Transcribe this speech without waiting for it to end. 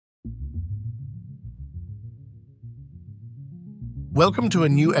Welcome to a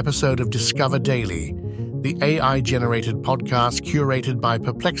new episode of Discover Daily, the AI-generated podcast curated by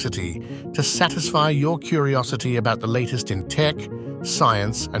Perplexity to satisfy your curiosity about the latest in tech,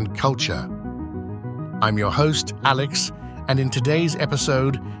 science, and culture. I'm your host, Alex, and in today's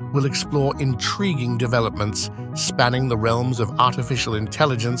episode, we'll explore intriguing developments spanning the realms of artificial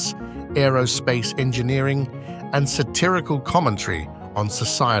intelligence, aerospace engineering, and satirical commentary on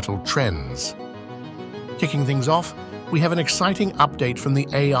societal trends. Kicking things off, we have an exciting update from the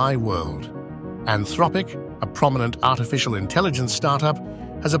AI world. Anthropic, a prominent artificial intelligence startup,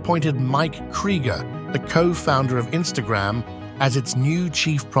 has appointed Mike Krieger, the co-founder of Instagram, as its new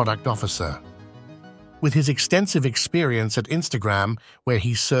chief product officer. With his extensive experience at Instagram, where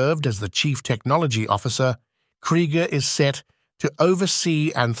he served as the chief technology officer, Krieger is set to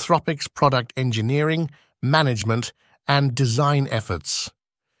oversee Anthropic's product engineering, management, and design efforts.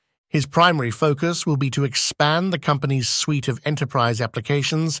 His primary focus will be to expand the company's suite of enterprise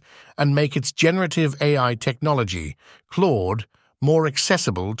applications and make its generative AI technology, Claude, more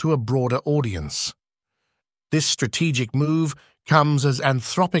accessible to a broader audience. This strategic move comes as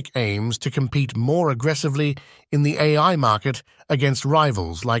Anthropic aims to compete more aggressively in the AI market against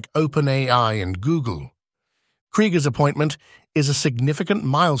rivals like OpenAI and Google. Krieger's appointment is a significant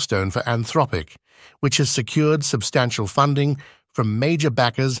milestone for Anthropic, which has secured substantial funding from major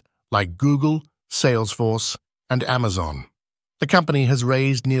backers like Google, Salesforce, and Amazon. The company has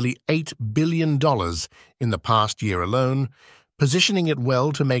raised nearly $8 billion in the past year alone, positioning it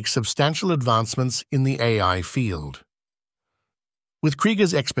well to make substantial advancements in the AI field. With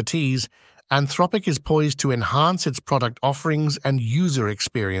Krieger's expertise, Anthropic is poised to enhance its product offerings and user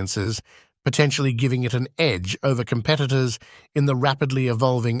experiences, potentially giving it an edge over competitors in the rapidly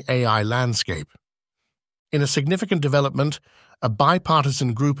evolving AI landscape. In a significant development, a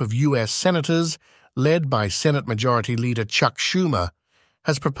bipartisan group of U.S. senators, led by Senate Majority Leader Chuck Schumer,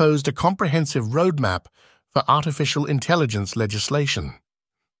 has proposed a comprehensive roadmap for artificial intelligence legislation.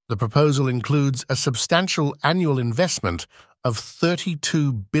 The proposal includes a substantial annual investment of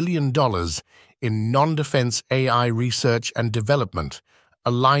 $32 billion in non-defense AI research and development,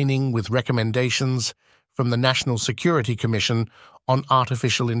 aligning with recommendations from the National Security Commission on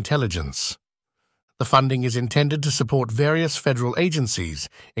Artificial Intelligence. The funding is intended to support various federal agencies,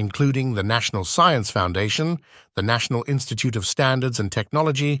 including the National Science Foundation, the National Institute of Standards and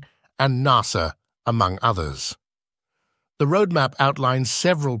Technology, and NASA, among others. The roadmap outlines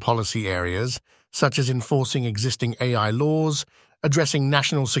several policy areas, such as enforcing existing AI laws, addressing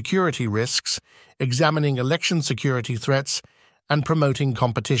national security risks, examining election security threats, and promoting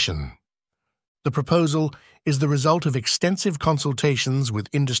competition. The proposal is the result of extensive consultations with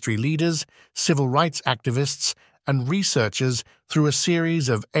industry leaders, civil rights activists, and researchers through a series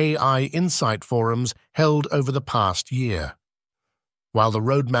of AI Insight forums held over the past year. While the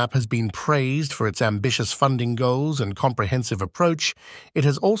roadmap has been praised for its ambitious funding goals and comprehensive approach, it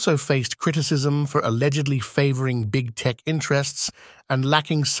has also faced criticism for allegedly favoring big tech interests and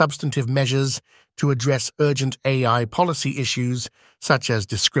lacking substantive measures to address urgent AI policy issues such as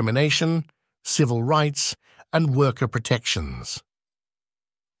discrimination, civil rights, and worker protections.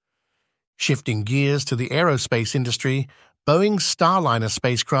 Shifting gears to the aerospace industry, Boeing's Starliner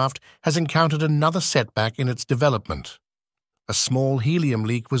spacecraft has encountered another setback in its development. A small helium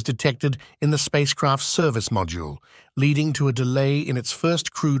leak was detected in the spacecraft's service module, leading to a delay in its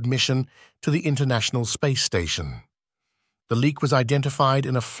first crewed mission to the International Space Station. The leak was identified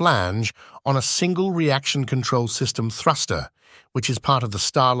in a flange on a single reaction control system thruster, which is part of the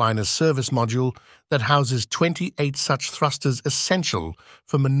Starliner's service module that houses 28 such thrusters essential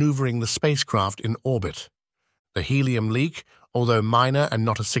for maneuvering the spacecraft in orbit. The helium leak, although minor and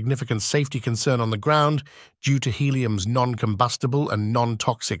not a significant safety concern on the ground due to helium's non-combustible and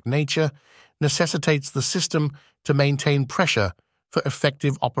non-toxic nature, necessitates the system to maintain pressure for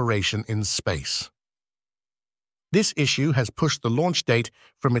effective operation in space. This issue has pushed the launch date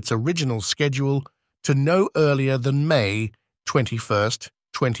from its original schedule to no earlier than May 21,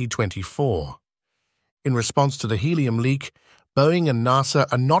 2024. In response to the helium leak, Boeing and NASA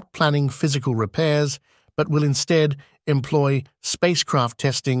are not planning physical repairs, but will instead employ spacecraft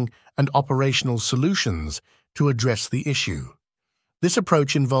testing and operational solutions to address the issue. This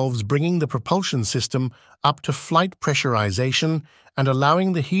approach involves bringing the propulsion system up to flight pressurization and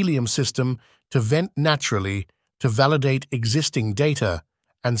allowing the helium system to vent naturally to validate existing data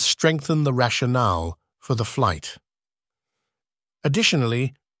and strengthen the rationale for the flight.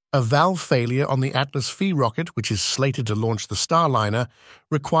 Additionally, a valve failure on the Atlas V rocket, which is slated to launch the Starliner,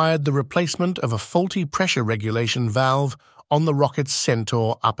 required the replacement of a faulty pressure regulation valve on the rocket's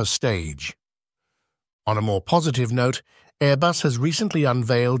Centaur upper stage. On a more positive note, Airbus has recently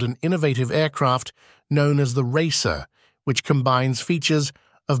unveiled an innovative aircraft known as the Racer, which combines features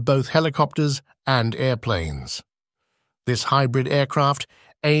of both helicopters and airplanes. This hybrid aircraft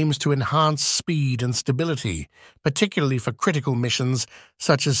aims to enhance speed and stability, particularly for critical missions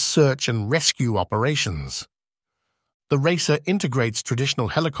such as search and rescue operations. The Racer integrates traditional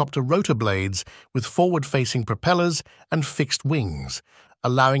helicopter rotor blades with forward-facing propellers and fixed wings,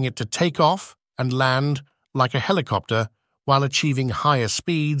 allowing it to take off and land like a helicopter while achieving higher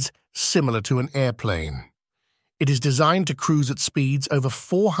speeds similar to an airplane. It is designed to cruise at speeds over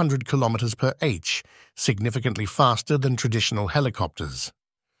 400 km per h, significantly faster than traditional helicopters.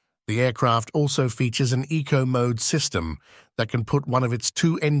 The aircraft also features an eco-mode system that can put one of its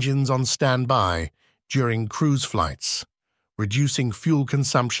 2 engines on standby during cruise flights, reducing fuel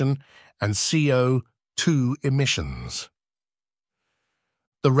consumption and CO2 emissions.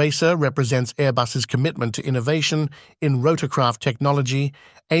 The Racer represents Airbus's commitment to innovation in rotorcraft technology,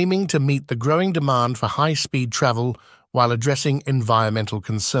 aiming to meet the growing demand for high-speed travel while addressing environmental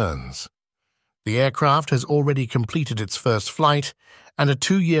concerns. The aircraft has already completed its first flight, and a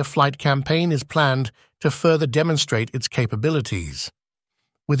 2-year flight campaign is planned to further demonstrate its capabilities.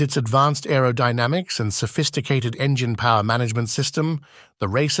 With its advanced aerodynamics and sophisticated engine power management system, the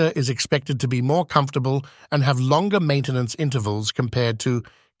Racer is expected to be more comfortable and have longer maintenance intervals compared to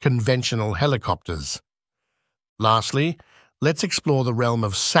conventional helicopters. Lastly, let's explore the realm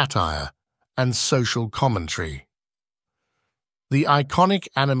of satire and social commentary. The iconic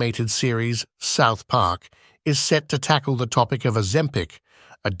animated series South Park is set to tackle the topic of Ozempic,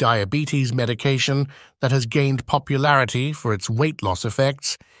 a diabetes medication that has gained popularity for its weight loss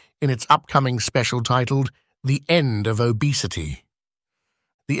effects, in its upcoming special titled The End of Obesity.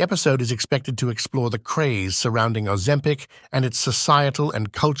 The episode is expected to explore the craze surrounding Ozempic and its societal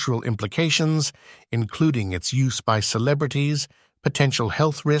and cultural implications, including its use by celebrities, potential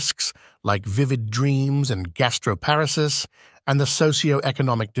health risks like vivid dreams and gastroparesis, and the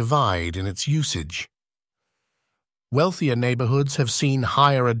socio-economic divide in its usage. Wealthier neighborhoods have seen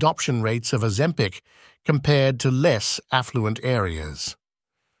higher adoption rates of Ozempic compared to less affluent areas.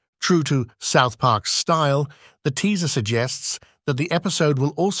 True to South Park's style, the teaser suggests that the episode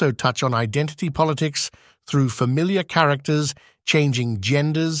will also touch on identity politics through familiar characters changing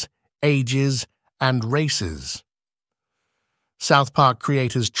genders, ages, and races. South Park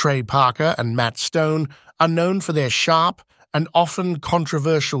creators Trey Parker and Matt Stone are known for their sharp and often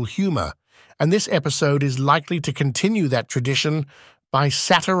controversial humor, and this episode is likely to continue that tradition by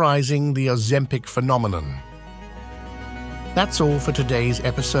satirizing the Ozempic phenomenon. That's all for today's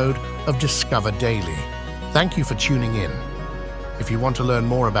episode of Discover Daily. Thank you for tuning in. If you want to learn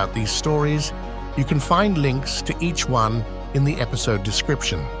more about these stories, you can find links to each one in the episode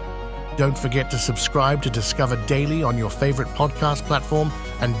description. Don't forget to subscribe to Discover Daily on your favorite podcast platform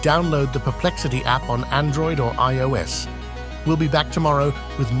and download the Perplexity app on Android or iOS. We'll be back tomorrow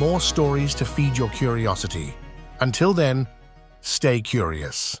with more stories to feed your curiosity. Until then, stay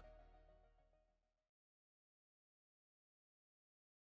curious.